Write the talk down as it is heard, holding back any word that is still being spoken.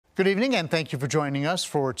Good evening, and thank you for joining us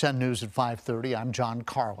for 10 News at 5:30. I'm John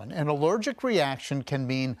Carlin. An allergic reaction can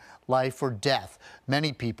mean life or death.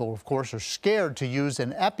 Many people, of course, are scared to use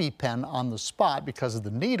an EpiPen on the spot because of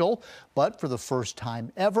the needle, but for the first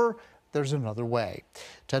time ever, there's another way.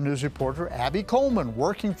 10 News reporter Abby Coleman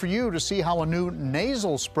working for you to see how a new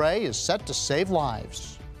nasal spray is set to save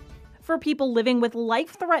lives. For people living with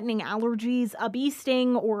life-threatening allergies, a bee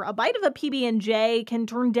sting or a bite of a PB&J can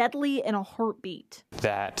turn deadly in a heartbeat.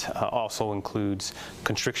 That also includes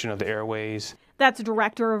constriction of the airways. That's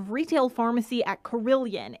Director of Retail Pharmacy at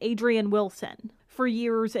Carillion, Adrian Wilson. For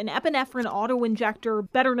years, an epinephrine auto-injector,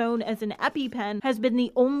 better known as an EpiPen, has been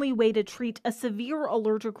the only way to treat a severe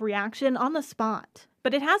allergic reaction on the spot.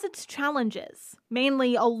 But it has its challenges,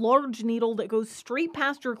 mainly a large needle that goes straight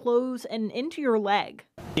past your clothes and into your leg.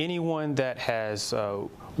 Anyone that has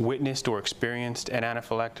witnessed or experienced an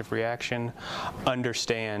anaphylactic reaction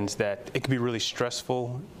understands that it can be really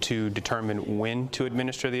stressful to determine when to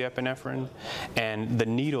administer the epinephrine, and the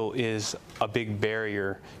needle is a big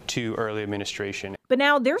barrier to early administration. But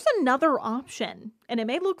now there's another option, and it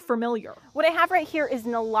may look familiar. What I have right here is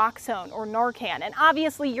naloxone or Narcan, and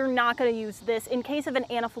obviously you're not going to use this in case of an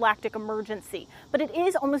anaphylactic emergency, but it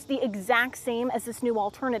is almost the exact same as this new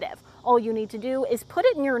alternative. All you need to do is put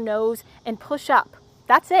it in your nose and push up.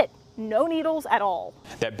 That's it. No needles at all.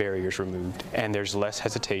 That barrier is removed and there's less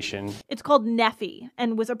hesitation. It's called Neffy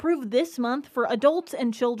and was approved this month for adults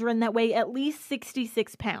and children that weigh at least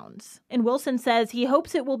 66 pounds. And Wilson says he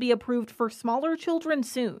hopes it will be approved for smaller children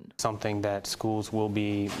soon. Something that schools will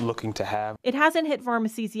be looking to have. It hasn't hit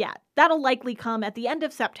pharmacies yet. That'll likely come at the end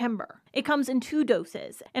of September. It comes in 2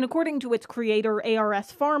 doses, and according to its creator,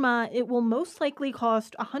 ARS Pharma, it will most likely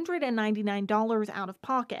cost $199 out of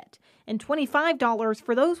pocket and $25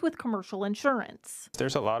 for those with commercial insurance.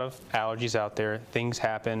 There's a lot of allergies out there, things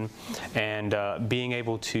happen, and being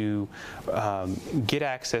able to get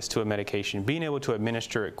access to a medication, being able to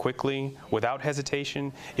administer it quickly without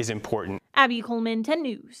hesitation is important. Abby Coleman, 10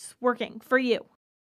 News, working for you.